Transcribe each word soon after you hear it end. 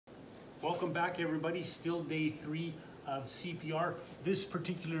Welcome back everybody, still day 3 of CPR. This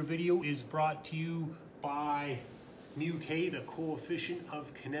particular video is brought to you by μK, the coefficient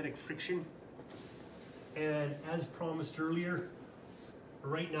of kinetic friction. And as promised earlier,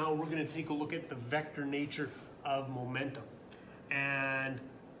 right now we're going to take a look at the vector nature of momentum. And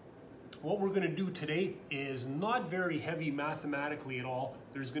what we're going to do today is not very heavy mathematically at all.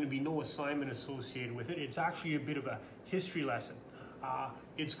 There's going to be no assignment associated with it. It's actually a bit of a history lesson.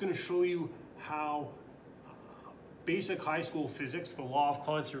 It's going to show you how basic high school physics, the law of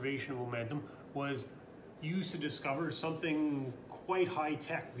conservation of momentum, was used to discover something quite high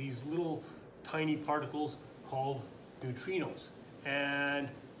tech, these little tiny particles called neutrinos. And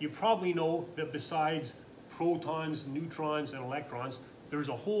you probably know that besides protons, neutrons, and electrons, there's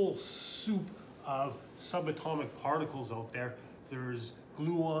a whole soup of subatomic particles out there. There's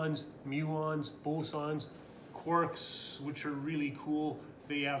gluons, muons, bosons, quarks, which are really cool.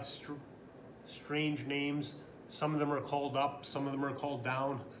 They have strange names. Some of them are called up, some of them are called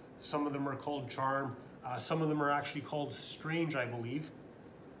down, some of them are called charm, some of them are actually called strange, I believe.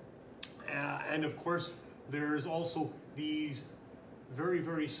 And of course, there's also these very,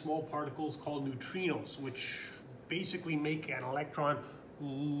 very small particles called neutrinos, which basically make an electron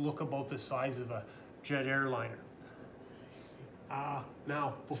look about the size of a jet airliner.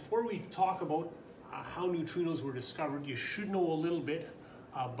 Now, before we talk about how neutrinos were discovered, you should know a little bit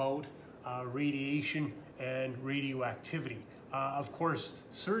about radiation and radioactivity. Of course,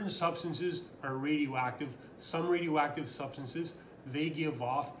 certain substances are radioactive. Some radioactive substances, they give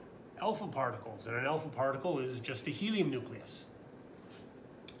off alpha particles, and an alpha particle is just a helium nucleus.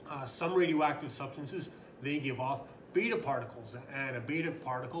 Some radioactive substances, they give off beta particles, and a beta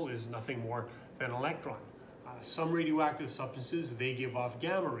particle is nothing more than an electron. Some radioactive substances, they give off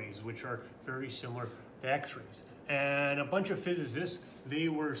gamma rays, which are very similar to X-rays. And a bunch of physicists, they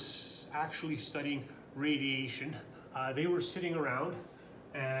were actually studying radiation. They were sitting around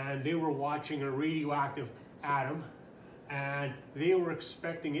and they were watching a radioactive atom, and they were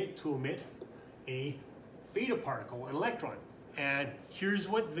expecting it to emit a beta particle, an electron. And here's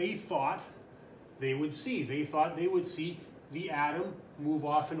what they thought they would see. They thought they would see the atom move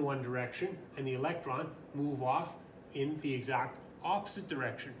off in one direction and the electron move off in the exact opposite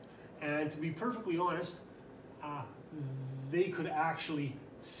direction. And to be perfectly honest, they could actually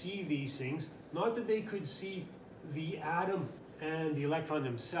see these things. Not that they could see the atom and the electron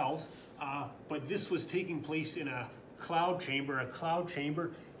themselves, but this was taking place in a cloud chamber. A cloud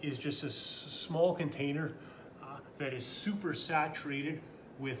chamber is just a small container that is super saturated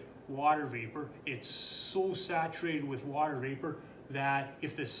with water vapor. It's so saturated with water vapor that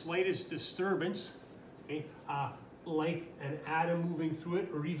if the slightest disturbance, okay, like an atom moving through it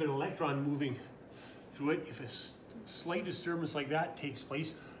or even an electron moving through it, if a slight disturbance like that takes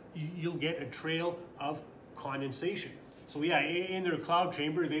place, you'll get a trail of condensation. So yeah, in their cloud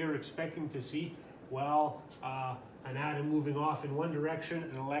chamber, they are expecting to see, well, an atom moving off in one direction,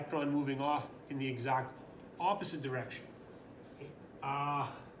 an electron moving off in the exact opposite direction. Okay.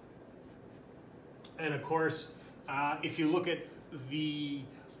 And of course, if you look at the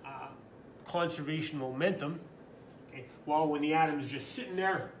conservation momentum, okay, well, when the atom is just sitting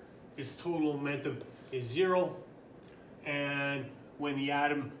there, its total momentum is 0. And when the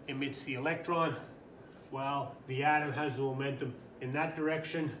atom emits the electron, well, the atom has the momentum in that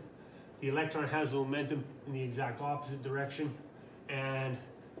direction. The electron has the momentum in the exact opposite direction. And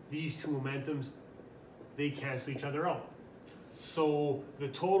these two momentums, they cancel each other out. So the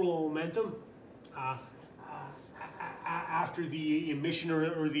total momentum after the emission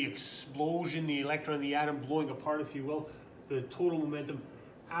or the explosion, the electron and the atom blowing apart, if you will, the total momentum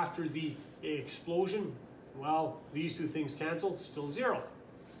after the explosion, well, these two things cancel, still 0.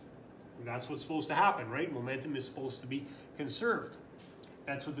 That's what's supposed to happen, right? Momentum is supposed to be conserved.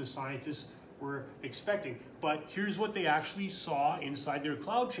 That's what the scientists were expecting. But here's what they actually saw inside their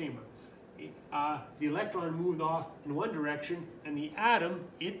cloud chamber. The electron moved off in one direction, and the atom,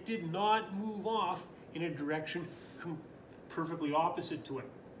 it did not move off in a direction perfectly opposite to it.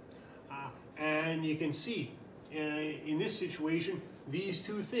 And you can see in this situation, these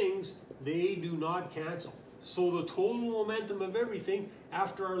two things, they do not cancel. So the total momentum of everything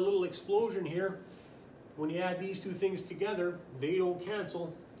after our little explosion here, when you add these two things together, they don't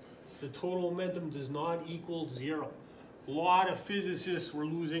cancel. The total momentum does not equal 0. A lot of physicists were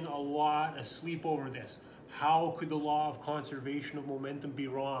losing a lot of sleep over this. How could the law of conservation of momentum be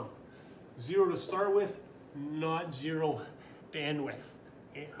wrong? 0 to start with, not 0 to end with.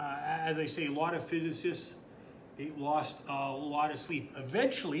 As I say, a lot of physicists, they lost a lot of sleep.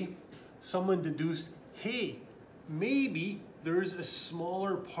 Eventually, someone deduced, hey, maybe there's a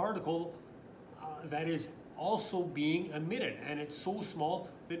smaller particle that is also being emitted, and it's so small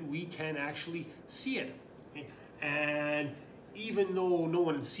that we can actually see it. Okay? And even though no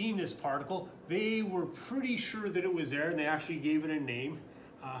one had seen this particle, they were pretty sure that it was there, and they actually gave it a name.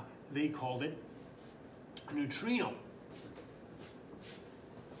 They called it a neutrino.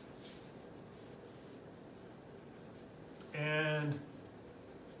 And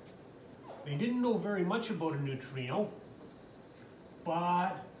they didn't know very much about a neutrino,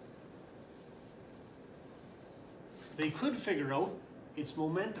 but they could figure out its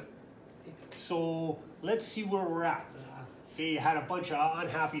momentum. So let's see where we're at. They had a bunch of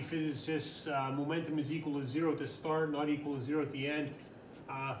unhappy physicists. Momentum is equal to 0 at the start, not equal to 0 at the end.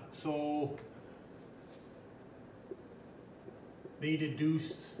 So they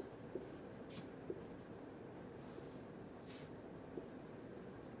deduced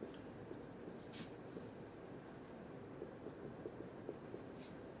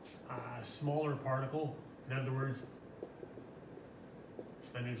a smaller particle, in other words,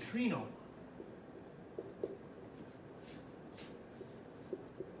 a neutrino.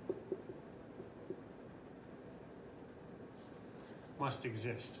 Must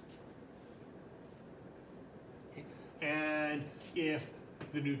exist. And if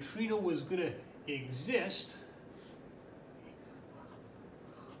the neutrino was going to exist,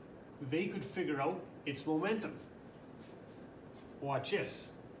 they could figure out its momentum. Watch this.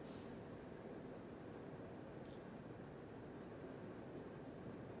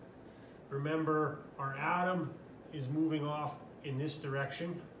 Remember, our atom is moving off in this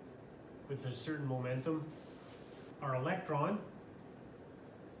direction with a certain momentum. Our electron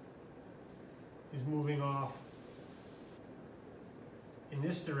is moving off in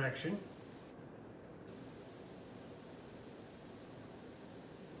this direction.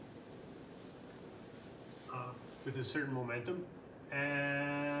 With a certain momentum.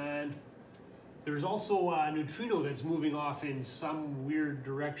 And there's also a neutrino that's moving off in some weird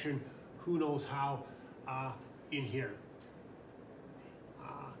direction, who knows how, in here.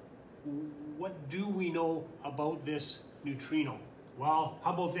 What do we know about this neutrino? Well,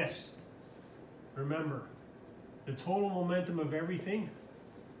 how about this? Remember, the total momentum of everything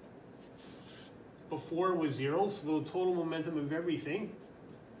before was 0, so the total momentum of everything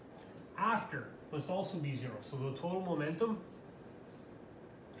after must also be 0. So the total momentum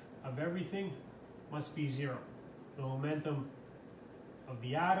of everything must be 0. The momentum of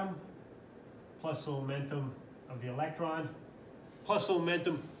the atom plus the momentum of the electron plus the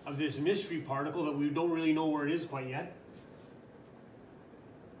momentum of this mystery particle that we don't really know where it is quite yet.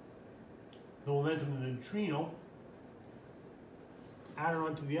 The momentum of the neutrino added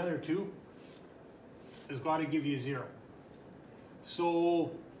on to the other two has got to give you 0.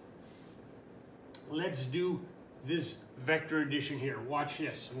 So let's do this vector addition here. Watch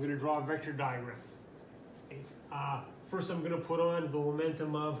this. I'm going to draw a vector diagram. Okay. First I'm going to put on the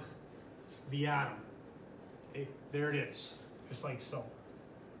momentum of the atom. Okay. There it is, just like so.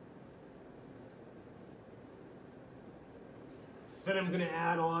 Then I'm going to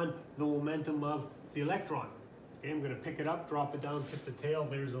add on the momentum of the electron. Okay. I'm going to pick it up, drop it down, tip the tail.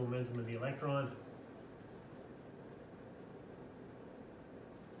 There's the momentum of the electron.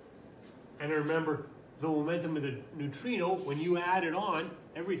 And remember, the momentum of the neutrino, when you add it on,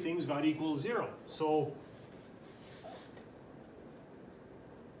 everything's got equal to 0. So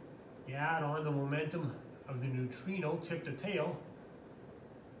you add on the momentum of the neutrino, tip to tail.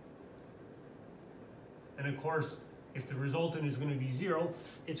 And of course, if the resultant is going to be 0,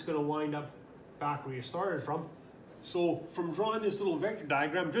 it's going to wind up back where you started from. So from drawing this little vector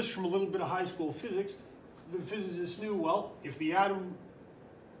diagram, just from a little bit of high school physics, the physicists knew, well, if the atom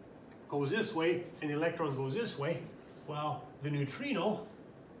goes this way and the electron goes this way, well, the neutrino,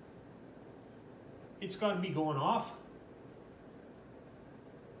 it's got to be going off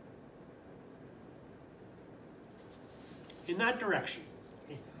in that direction.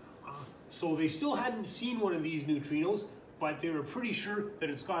 Okay. So they still hadn't seen one of these neutrinos, but they were pretty sure that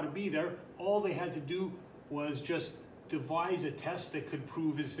it's got to be there. All they had to do was just devise a test that could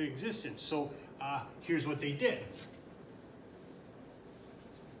prove its existence. So here's what they did.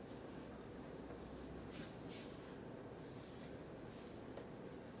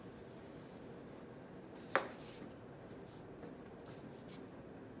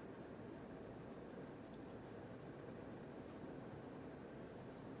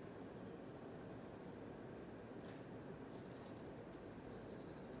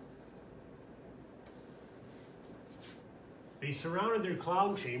 They surrounded their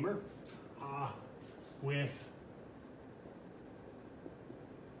cloud chamber with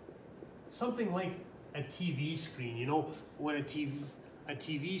something like a TV screen. You know, when a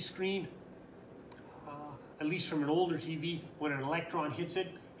TV screen, at least from an older TV, when an electron hits it,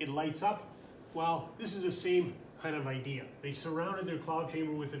 it lights up. Well, this is the same kind of idea. They surrounded their cloud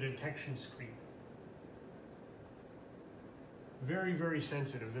chamber with a detection screen. Very, very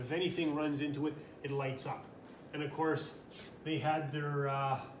sensitive. If anything runs into it, it lights up. And of course, they had their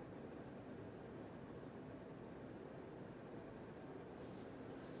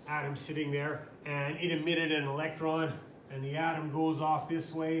atom sitting there, and it emitted an electron, and the atom goes off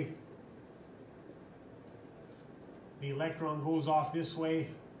this way. The electron goes off this way.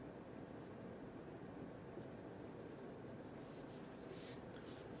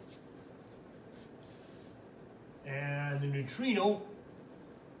 And the neutrino,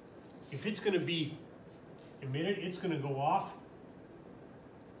 if it's going to be emitted, it's going to go off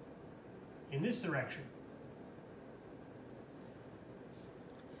in this direction.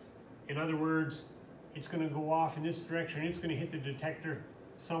 In other words, it's going to go off in this direction. It's going to hit the detector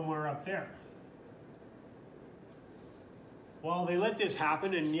somewhere up there. Well, they let this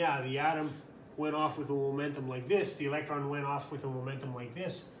happen, and yeah, the atom went off with a momentum like this. The electron went off with a momentum like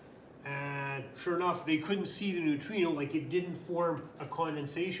this. And sure enough, they couldn't see the neutrino, like it didn't form a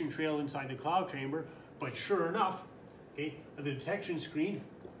condensation trail inside the cloud chamber. But sure enough, okay, the detection screen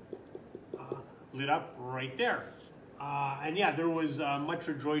lit up right there. And yeah, there was much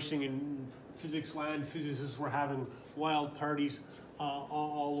rejoicing in physics land. Physicists were having wild parties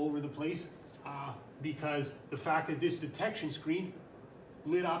all over the place because the fact that this detection screen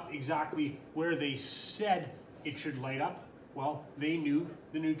lit up exactly where they said it should light up, well, they knew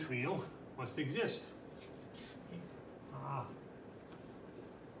the neutrino must exist.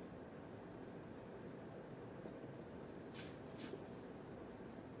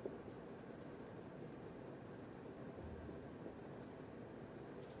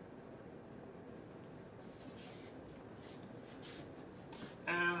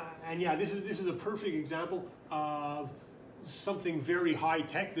 And yeah, this is a perfect example of something very high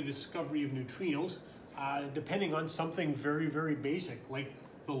tech, the discovery of neutrinos, depending on something very, very basic, like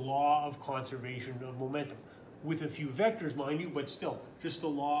the law of conservation of momentum. With a few vectors, mind you, but still, just the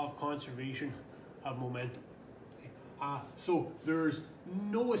law of conservation of momentum. So there's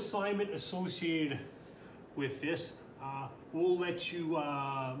no assignment associated with this. We'll let you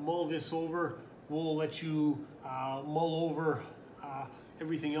mull this over. We'll let you mull over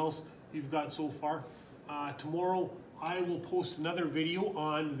everything else you've got so far. Tomorrow I will post another video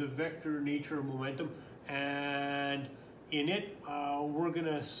on the vector nature of momentum, and in it we're going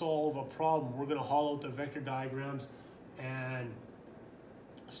to solve a problem. We're going to haul out the vector diagrams and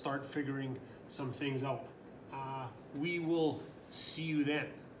start figuring some things out. We will see you then.